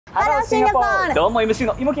ハローシンガポール。どうも MC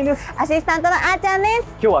のイモキンです。アシスタントのあーちゃんです。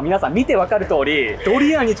今日は皆さん見てわかる通りド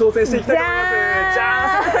リアンに挑戦していきたいと思います。じ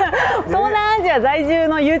ゃーん。東南アジア在住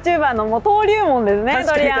の YouTuber のもう登竜門ですね。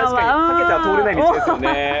ドリアンは避けては通れない道ですよ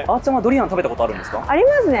ね。あーちゃんはドリアン食べたことあるんですか？あり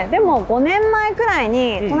ますね。でも5年前くらい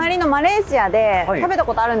に隣のマレーシアで食べた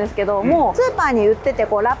ことあるんですけど、もうスーパーに売ってて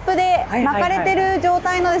こうラップで巻かれてる状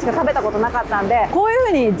態のでしか食べたことなかったんで、こういう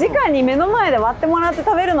風に直に目の前で割ってもらって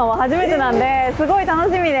食べるのは初めてなんで、すごい楽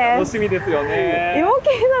しみです。楽しみですよね。イモキ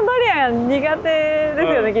ンのドリアン苦手です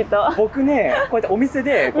よね、きっと。僕ね、こうやってお店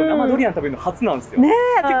でこう生ドリアン食べるの初なんですよ。結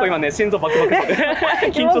構今ね、心臓バクバクで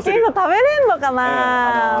緊張してる。イモキンの食べれんのか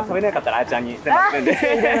な。食べれなかったらあーちゃんに全部くれんで。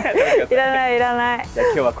いらないいらない。じゃあ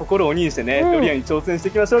今日は心を鬼にしてね、ドリアンに挑戦して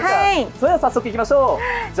いきましょうか。それでは早速いきましょ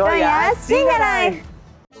う。ジョイアシンガライフ。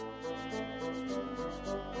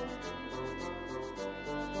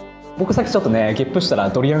僕さっきちょっとね、ゲップしたら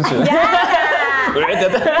ドリアン臭。うれってや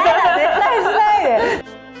った。絶対しない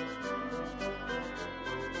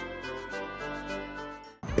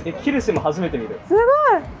で。キルシも初めて見る。すごい。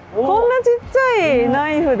こんなちっちゃい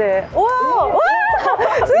ナイフで。おお。す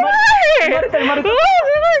ごい。生まれた生まれた。すごい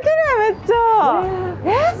綺麗めっち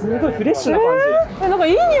ゃ。すごいフレッシュな感じ。なんかい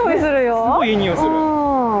い匂いするよ。すごいいい匂いする。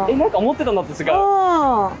なんか思ってたのと違う。じゃ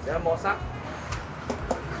あもうさ。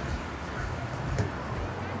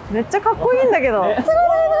めっちゃかっこいいんだけど。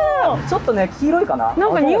ちょっとね黄色いかな。な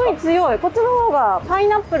んか匂い強い。こっちの方がパイ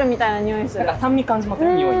ナップルみたいな匂いする。なんか酸味感じます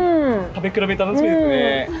ね、匂い。食べ比べ楽しみ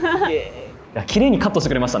ですね。綺麗にカットして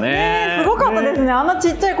くれましたね。すごかったですね。あんなち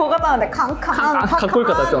っちゃい小型なんでカンカンかっこよ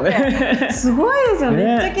かったですよね。すごいですよね。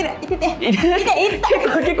めっちゃ綺麗。痛い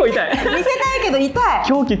結構痛い。見せたいけど痛い。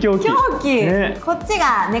狂気。こっち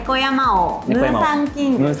が猫山王ムーサンキ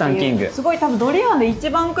ング。ムーサンキング。すごい多分ドリアンで一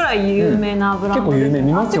番くらい有名なブランド。結構有名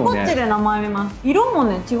見ますよね。あっちこっちで名前見ます。色も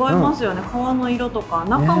ね違いますよね。皮の色とか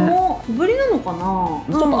中も小ぶりなのか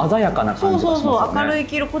な。ちょっと鮮やかな感じ。そう明るい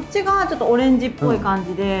黄色。こっちがちょっとオレンジっぽい感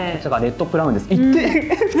じで。こっちがレッドブラウンです。痛い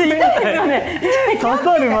ですよね。刺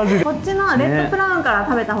さるマジで。こっちのレッドブラウンから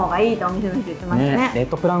食べた方がいいとお店の人言ってましたね。レッ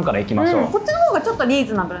ドブラウンからいきましょう。こっちの方がちょっとリー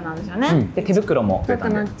ズナブルなんですよね。で手袋も高く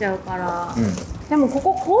なっちゃうから。でもこ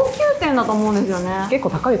こ高級店だと思うんですよね。結構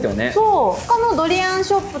高いですよね。そう。他のドリアン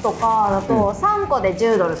ショップとかだと3個で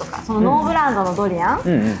10ドルとか、そのノーブランドのドリアン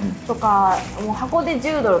とかもう箱で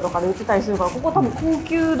10ドルとかで売ってたりするから、ここ多分高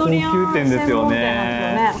級ドリアン専門店なんですよ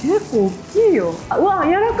ね。結構大きいよ。うわ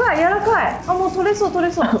柔らかい。あもう取れそう。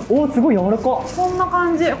おおすごい柔らか。こんな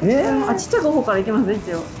感じ。あちっちゃい方からいきます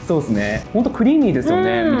一応。そうですね。本当クリーミーですよ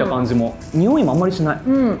ね。見た感じも匂いもあんまりしない。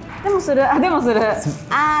でもする。あ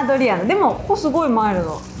ドリアン。でもここすごいマイル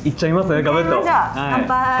ド。いっちゃいますね。ガブッと。じゃあ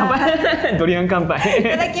乾杯。ドリアン乾杯。い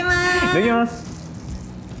ただきます。いただきます。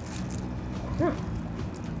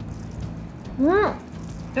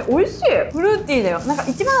美味しい。フルーティーだよ。なんか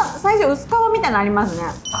一番最初薄皮みたいなのありますね。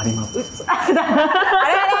あります。あれ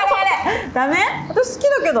ダメ？私好き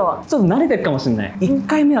だけど。ちょっと慣れてるかもしれない。1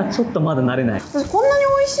回目はちょっとまだ慣れない。私こんなに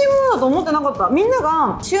美味しいものだと思ってなかった。みんな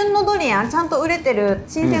が旬のドリアン、ちゃんと売れてる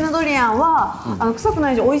新鮮なドリアンは臭く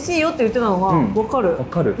ないし美味しいよって言ってたのがわかる。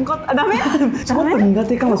ダメ？ちょっと苦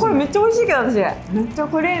手かもしれない。これめっちゃ美味しいけど私。めっちゃ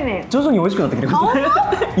クリーミー。徐々に美味しくなってきてる。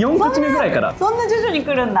4口目ぐらいから。そんな徐々に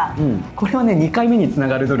来るんだ。これはね2回目につな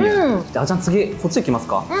がるドリアン。じゃあ次こっち行きます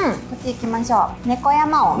か。こっち行きましょう。猫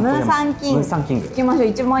山王ムーサンキング。行きましょう。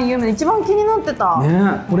一番有名で一番気になってた。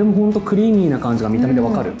ね、これも本当クリーミーな感じが見た目で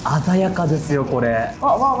わかる。鮮やかですよこれ。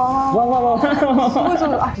わ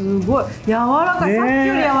すごい柔らかい。さっき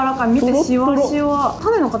より柔らかい。見てシワシワ。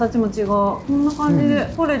種の形も違う。こんな感じで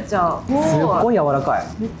取れちゃう。すごい柔らかい。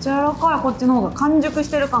めっちゃ柔らかい。こっちの方が完熟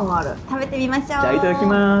してる感がある。食べてみましょう。じゃあいただき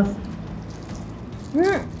ます。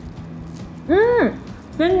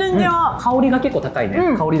全然違う。香りが結構高いね。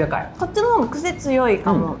香り高い。こっちの方が癖強い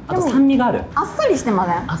かも。あと酸味がある。あっさりしてま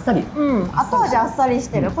せん？あっさり。後味あっさりし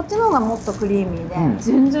てる。こっちの方がもっとクリーミーで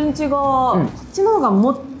全然違う。こっちの方が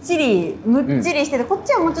もっちりむっちりしてて、こっ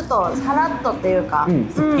ちはもうちょっとサラッとっていうか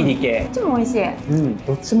すっきり系。こっちも美味しい。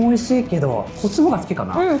どっちも美味しいけどこっちの方が好きか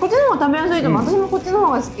な。こっちの方が食べやすいと思う。私もこっちの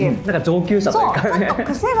方が好き。なんか上級者というかね。ちょっと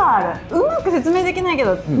癖がある。うまく説明できないけ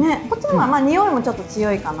どね、こっちの方がまあ匂いもちょっと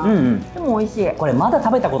強いかな。でも美味しい。これまだ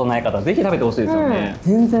食べたことない方ぜひ食べてほしいですよね。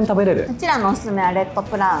全然食べれる。こちらのおすすめはレッド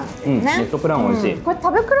ブラウンですね。レッドブラウン美味しい。これ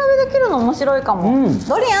食べ比べできるの面白いかも。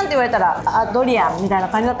ドリアンって言われたらドリアンみたいな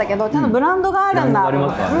感じだったけど、ちゃんとブランドがあるん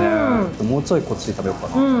だ。もうちょいこっち食べよう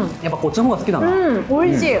かな。やっぱこっちの方が好きだな。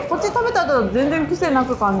美味しい。こっち食べた後全然癖な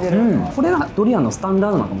く感じる。これがドリアンのスタンダ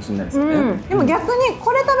ードなのかもしれないですよね。でも逆に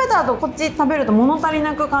これ食べた後こっち食べると物足り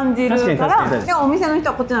なく感じるから、でもお店の人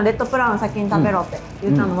はこっちのレッドプラウン先に食べろって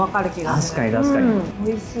言ったの分かる気がする。確かに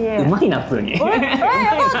美味しい。うまいな普通に。よかっ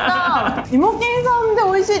た。芋けんさんで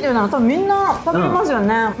美味しいっていうなら多分みんな食べれますよ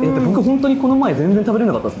ね。僕本当にこの前全然食べれ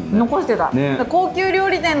なかったですもんね。残してた。高級料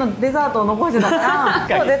理店のデザートを残してたか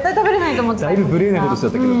ら絶対食べれないと思ってた。だいぶ無礼なことしちゃ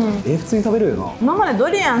ったけど、普通に食べれるよな。今までド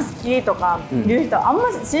リアン好きとか言う人あんま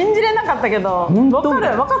信じれなかったけど、分か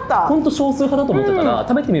った。本当少数派だと思ってたら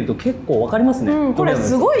食べてみると結構わかりますね。これ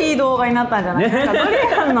すごいいい動画になったんじゃないですか。ドリ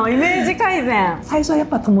アンのイメージ改善。最初はやっ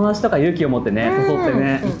ぱ友達とか勇気を持ってね誘って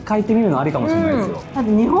ね、一回行ってみるのありかもしれないですよ。だって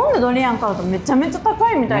日本でドリアン買うとめちゃめちゃ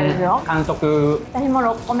高いみたいですよ。完食。私も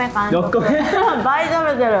6個目完食。6個目。倍食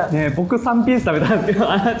べてる。ね、僕3ピース食べたんですけ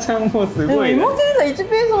ど、あらちゃんもすごい。芋けんさん1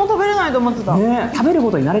ピースも食べれないと思ってた。食べる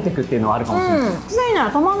ことに慣れていくっていうのはあるかもしれない。癖にな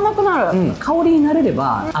る、止まんなくなる。香りに慣れれ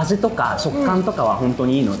ば味とか食感とかは本当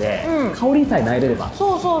にいいので、香りさえ慣れればいいか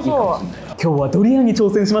もしれない。今日はドリアンに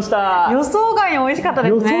挑戦しました。予想外に美味しかったで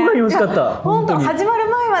すね。予想外に美味しかった。本当始まる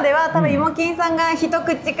前までは多分芋きんさんが一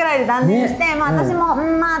口くらいで断念して、まあ私も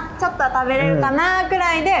まあちょっと食べれるかなく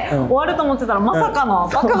らいで終わると思ってたらまさかの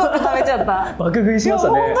バクバク食べちゃった。爆食いしまし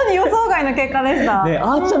たね。本当に予想外の結果でした。あ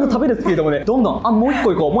ーちゃんの食べるスピードもね、どんどんもう一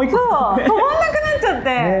個いこう、もう一個。そう止まんなくなっちゃっ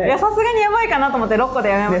て、いやさすがにやばいかなと思って6個で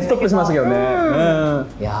やめました。ストップしましたけどね。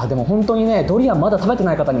いやでも本当にね、ドリアンまだ食べて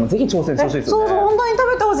ない方にもぜひ挑戦してほしいですよね。そう本当に食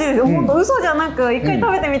べてほしいですよ。本当嘘じゃなく一回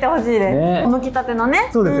食べてみてほしいです。むきたてのね。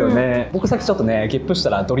そうですよね。僕さっきちょっとねゲップした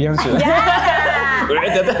らドリアン臭。やだ。絶対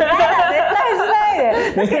しないで。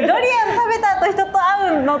確かにドリアン食べた後人と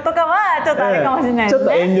会うのとかはちょっとあれかもしれないですね。ちょっ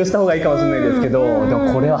と遠慮した方がいいかもしれないですけど、で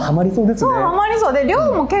もこれはハマりそうですね。そうハマりそうで、量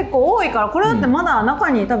も結構多いから、これだってまだ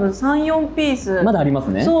中に多分3、4ピースまだあります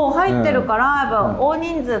ね。そう入ってるから、やっぱ大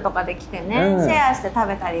人数とかで来てね、シェアして食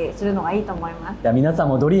べたりするのがいいと思います。じゃあ皆さん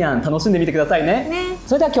もドリアン楽しんでみてくださいね。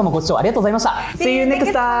それでは今日もご視聴ありがとうございました。See you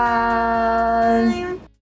next time。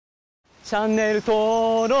チャンネル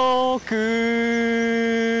登録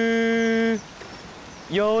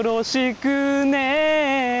よろしく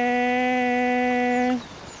ね。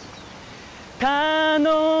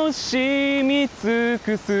楽しみ尽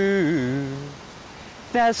くす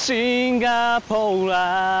シンガポー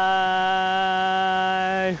ル。